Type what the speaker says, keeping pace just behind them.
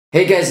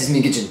Hey guys, it's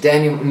me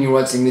GudjonDaniel and you're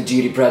watching the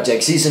GD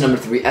Project Season number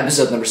 3,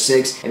 episode number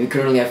 6, and we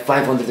currently have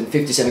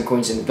 557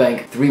 coins in the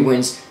bank, 3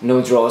 wins,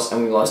 no draws,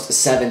 and we lost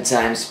 7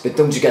 times. But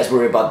don't you guys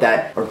worry about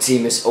that, our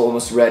team is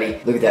almost ready.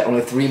 Look at that,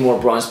 only 3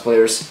 more bronze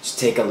players. Just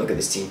take a look at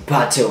this team.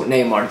 Pato,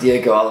 Neymar,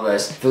 Diego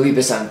Alves,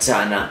 Felipe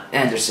Santana,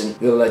 Anderson,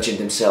 the legend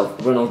himself,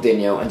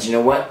 Ronaldinho, and you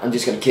know what? I'm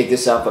just gonna kick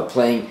this off by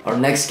playing our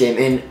next game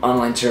in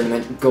online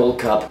tournament, Gold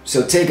Cup.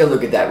 So take a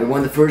look at that, we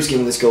won the first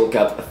game of this Gold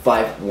Cup,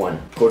 5-1.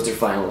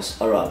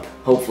 Quarterfinals are up.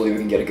 Hopefully we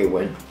can get a good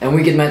win. And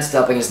we get matched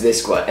up against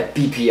this squad, a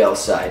PPL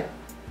side.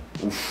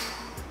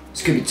 Oof.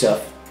 This could be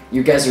tough.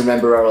 You guys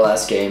remember our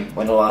last game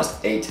when I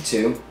lost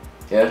 8-2?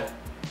 Yeah?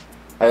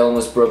 I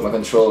almost broke my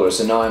controller,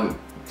 so now I'm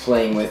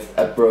playing with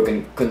a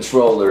broken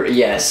controller.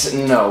 Yes,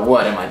 no,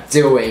 what am I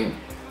doing?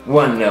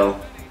 1-0.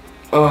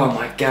 Oh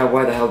my god,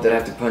 why the hell did I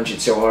have to punch it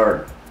so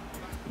hard?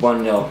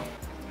 1-0.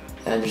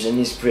 Anderson,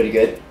 he's pretty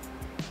good.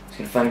 He's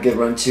gonna find a good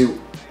run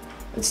too.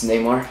 It's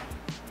Neymar.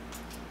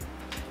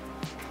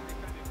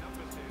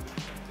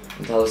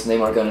 What the hell is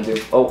Neymar gonna do?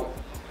 Oh,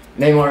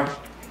 Neymar,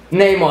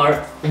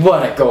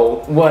 what a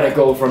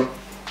goal from,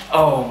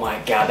 oh my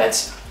god,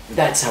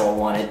 that's how I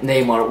want it.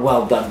 Neymar,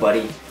 well done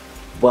buddy,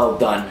 well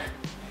done.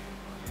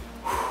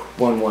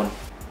 1-1,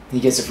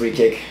 he gets a free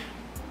kick,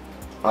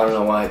 I don't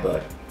know why,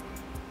 but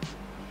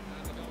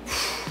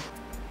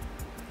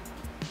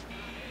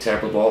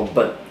terrible ball,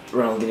 but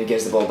Ronaldinho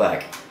gets the ball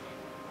back.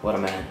 What a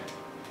man,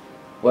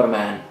 what a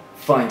man.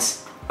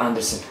 Finds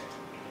Anderson,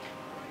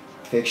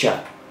 big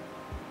shot.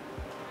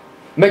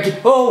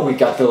 McGill, oh, we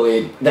got the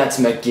lead. That's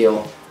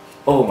McGill.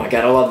 Oh my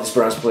god, I love this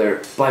bronze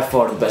player. By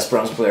far the best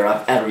bronze player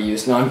I've ever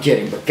used. No, I'm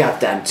kidding, but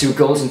goddamn, 2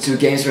 goals in 2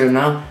 games for him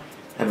now.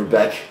 And we're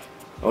back.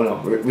 Oh no,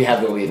 we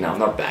have the lead now,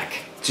 not back.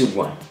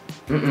 2-1.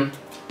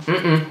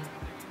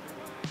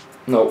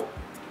 No.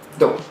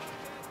 Don't.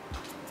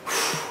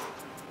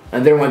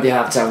 And there went the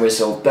halftime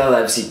whistle. Bell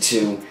FC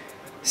 2.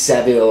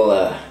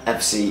 Seville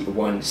FC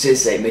 1.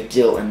 Cisse,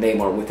 McGill, and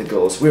Neymar with the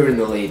goals. We're in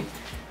the lead.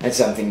 That's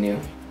something new.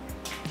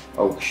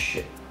 Oh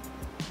shit.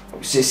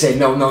 Say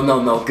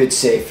no, good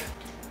save.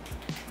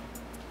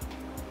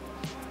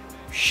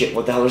 Shit,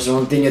 what the hell is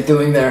Ronaldinho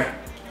doing there?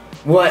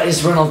 What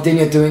is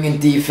Ronaldinho doing in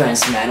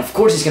defense, man? Of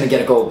course he's gonna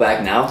get a goal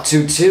back now.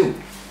 2-2.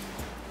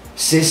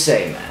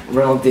 Cisse, man.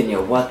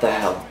 Ronaldinho, what the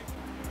hell?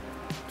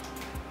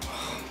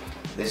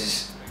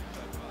 This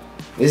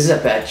is a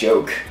bad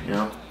joke, you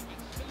know?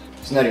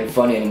 It's not even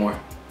funny anymore.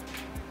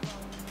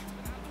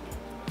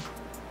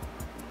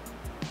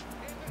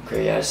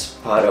 Okay, yes,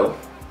 Pato.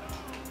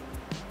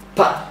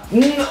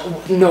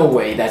 No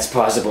way that's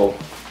possible.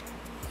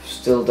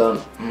 Still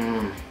done.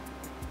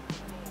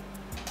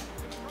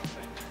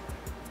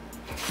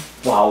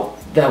 Wow,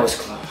 that was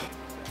close.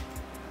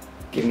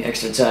 Give me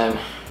extra time.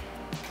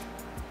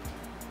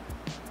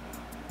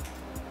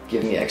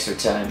 Give me extra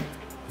time.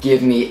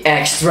 Give me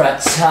extra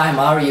time.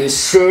 Are you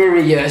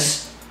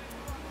serious?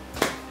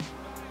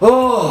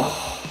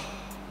 Oh.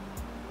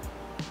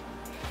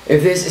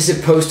 If this is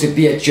supposed to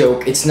be a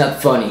joke, it's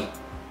not funny.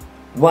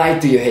 Why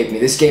do you hate me?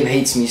 This game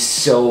hates me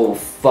so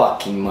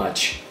fucking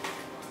much.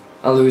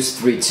 I lose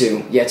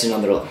 3-2, yet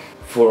another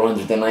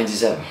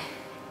 497.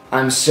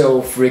 I'm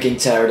so freaking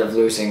tired of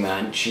losing,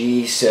 man.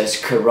 Jesus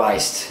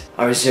Christ.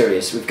 Are you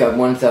serious? We've got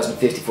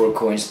 1054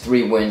 coins,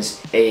 3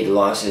 wins, 8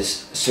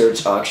 losses.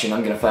 Search auction,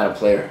 I'm gonna find a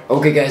player.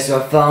 Okay guys, so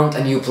I found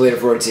a new player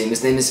for our team.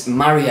 His name is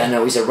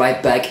Mariano, he's a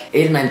right back,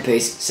 89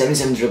 pace,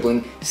 77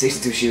 dribbling,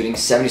 62 shooting,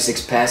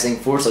 76 passing,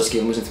 4-star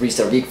skill moves and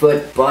 3-star weak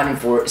foot. Bought him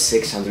for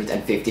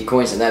 650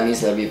 coins, and that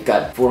means that we've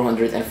got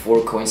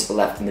 404 coins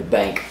left in the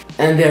bank.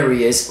 And there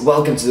he is.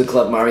 Welcome to the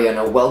club,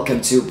 Mariano.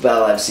 Welcome to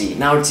Bell FC.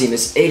 Now our team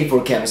is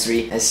 84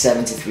 chemistry and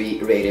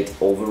 73 rated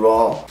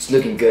overall. It's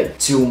looking good.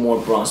 2 more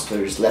bronze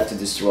players left to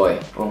destroy.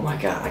 Oh my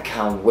god, I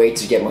can't wait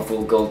to get my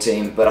full gold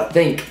team. But I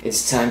think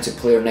it's time to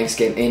play our next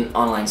game in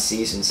online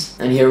seasons.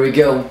 And here we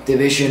go.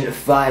 Division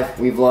 5.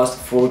 We've lost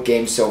 4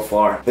 games so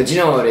far. But you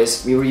know what it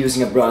is? We were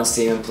using a bronze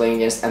team and playing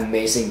against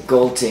amazing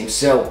gold team.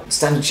 So it's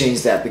time to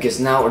change that because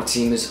now our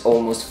team is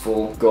almost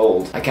full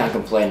gold. I can't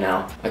complain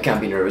now. I can't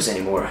be nervous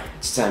anymore.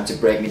 It's time to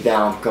break me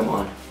down. Come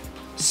on.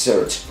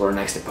 Search for our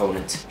next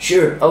opponent.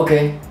 Sure,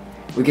 okay.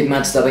 We get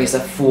matched up against a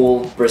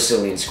full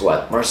Brazilian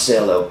squad.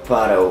 Marcelo,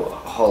 Pato,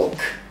 Hulk.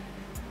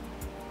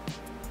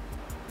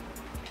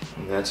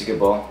 That's a good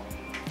ball.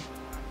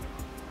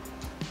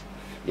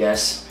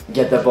 Yes,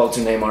 get that ball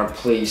to Neymar,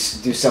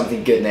 please. Do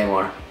something good,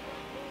 Neymar.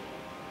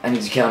 I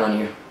need to count on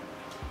you.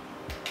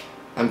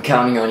 I'm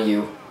counting on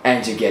you,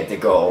 and you get the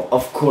goal.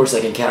 Of course I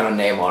can count on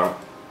Neymar.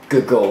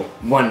 Good goal.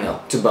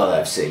 1-0 to Bell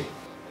FC.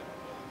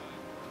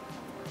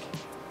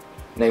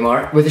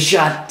 Neymar with a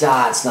shot.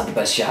 Ah, it's not the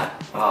best shot.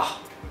 Ah.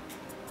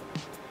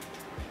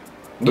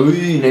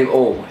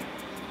 Oh,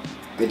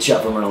 good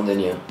shot from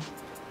Ronaldinho.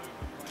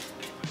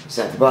 Is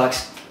that the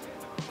box?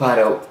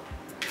 Pato.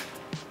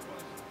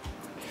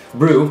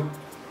 Brew.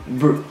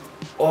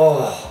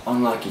 Oh,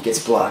 unlucky.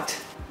 Gets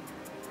blocked.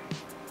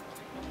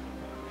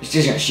 He's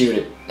just gonna shoot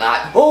it.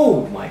 Ah.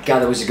 Oh my god,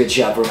 that was a good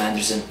shot from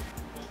Anderson.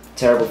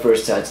 Terrible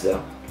first touch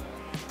though.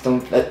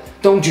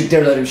 Don't you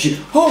dare let him shoot.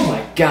 Oh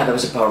my god, that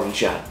was a powerful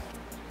shot.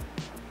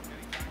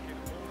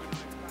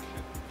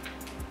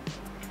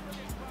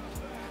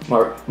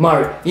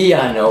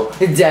 Mariano,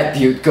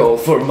 debut goal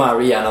for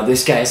Mariano.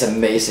 This guy is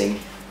amazing.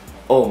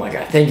 Oh my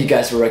god, thank you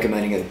guys for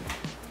recommending it.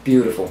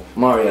 Beautiful.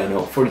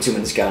 Mariano, 42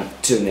 minutes gone,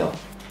 2-0.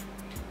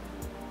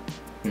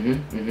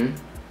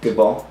 Good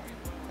ball.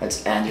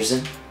 That's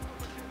Anderson.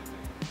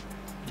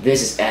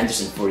 This is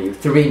Anderson for you.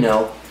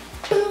 3-0.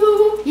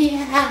 Ooh,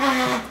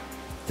 yeah.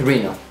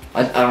 3-0.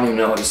 I don't even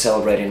know how to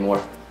celebrate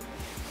anymore.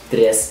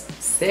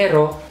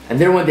 3-0. And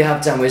there went the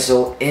halftime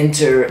whistle.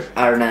 Inter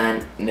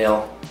Arnan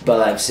 0.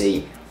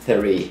 Balabsi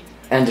 3.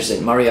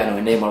 Anderson, Mariano,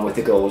 and Neymar with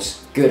the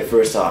goals. Good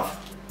first half.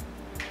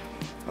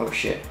 Oh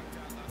shit.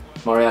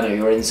 Mariano,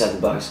 you're inside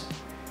the box.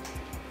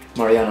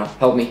 Mariano,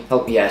 help me,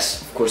 help me.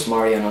 Yes, of course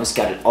Mariano's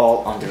got it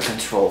all under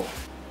control.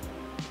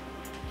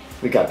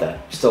 We got that,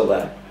 still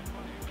that.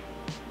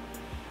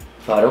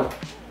 Fado.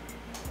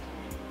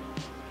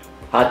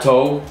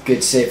 Hato,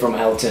 good save from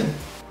Elton.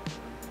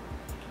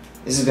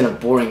 This has been a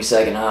boring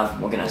second half,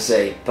 what can I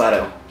say?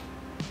 Fado.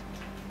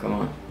 Come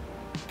on.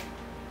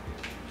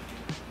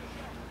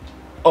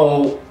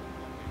 Oh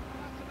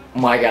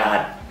my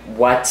god,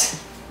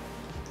 what?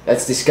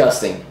 That's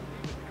disgusting.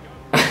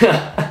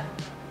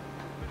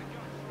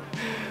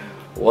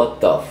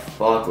 What the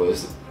fuck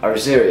was? Are you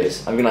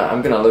serious? I'm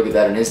gonna look at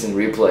that in instant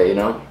replay, you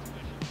know?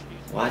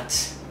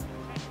 What?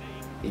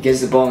 He gets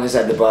the ball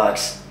inside the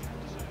box,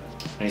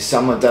 and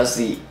someone does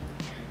a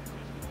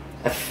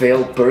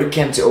failed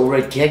Bergkamp to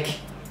overhead kick.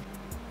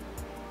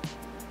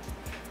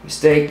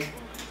 Mistake.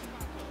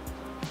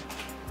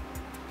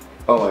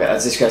 Oh my god,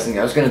 that's disgusting.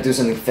 I was gonna do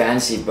something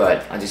fancy,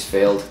 but I just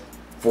failed.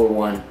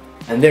 4-1.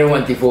 And there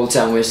went the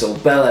full-time whistle.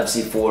 Bell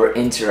FC 4,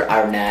 Inter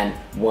Arnan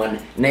 1.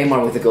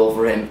 Neymar with a goal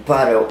for him.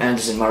 Pato,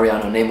 Anderson,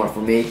 Mariano, Neymar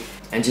for me.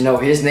 And you know,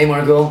 his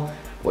Neymar goal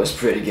was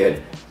pretty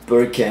good.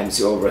 Bergkamp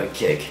to overhead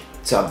kick.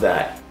 Top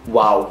that.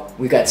 Wow,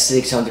 we got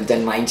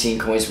 619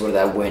 coins for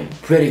that win.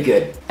 Pretty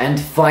good. And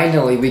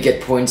finally we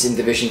get points in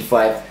Division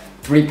 5.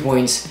 3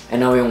 points, and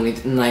now we only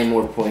need 9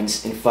 more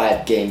points in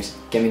 5 games.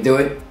 Can we do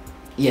it?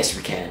 Yes,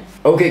 we can.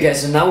 Okay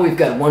guys, so now we've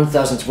got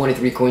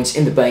 1023 coins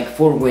in the bank,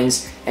 4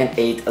 wins and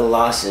 8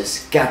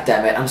 losses. God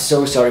damn it, I'm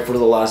so sorry for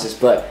the losses,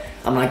 but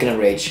I'm not gonna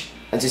rage.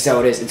 That's just how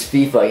it is. It's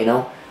FIFA, you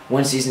know?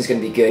 One season is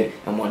gonna be good,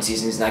 and one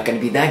season is not gonna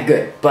be that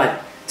good.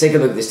 But take a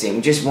look at this team.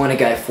 We just won a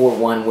guy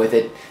 4-1 with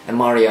it, and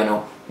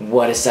Mariano,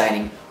 what a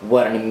signing.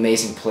 What an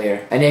amazing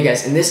player. And yeah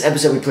guys, in this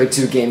episode we played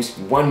 2 games,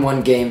 won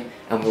 1 game,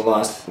 and we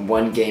lost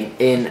 1 game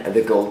in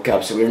the Gold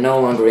Cup. So we're no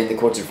longer in the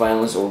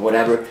quarterfinals or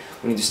whatever.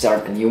 We need to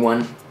start a new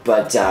one.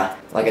 But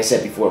like I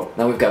said before,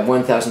 now we've got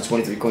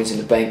 1023 coins in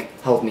the bank.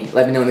 Help me.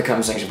 Let me know in the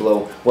comment section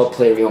below what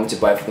player you want me to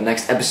buy for the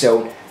next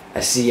episode. A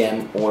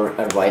CM or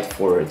a right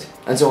forward.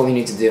 That's all you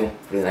need to do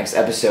for the next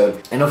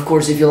episode. And of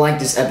course, if you like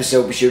this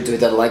episode, be sure to hit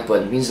that like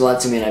button. It means a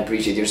lot to me and I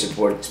appreciate your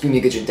support. It's been me,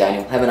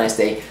 GudjonDaniel. Have a nice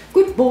day.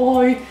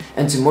 Goodbye.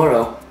 And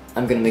tomorrow,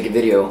 I'm gonna make a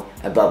video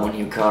about my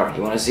new car.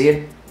 You wanna see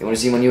it? You wanna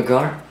see my new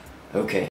car? Okay.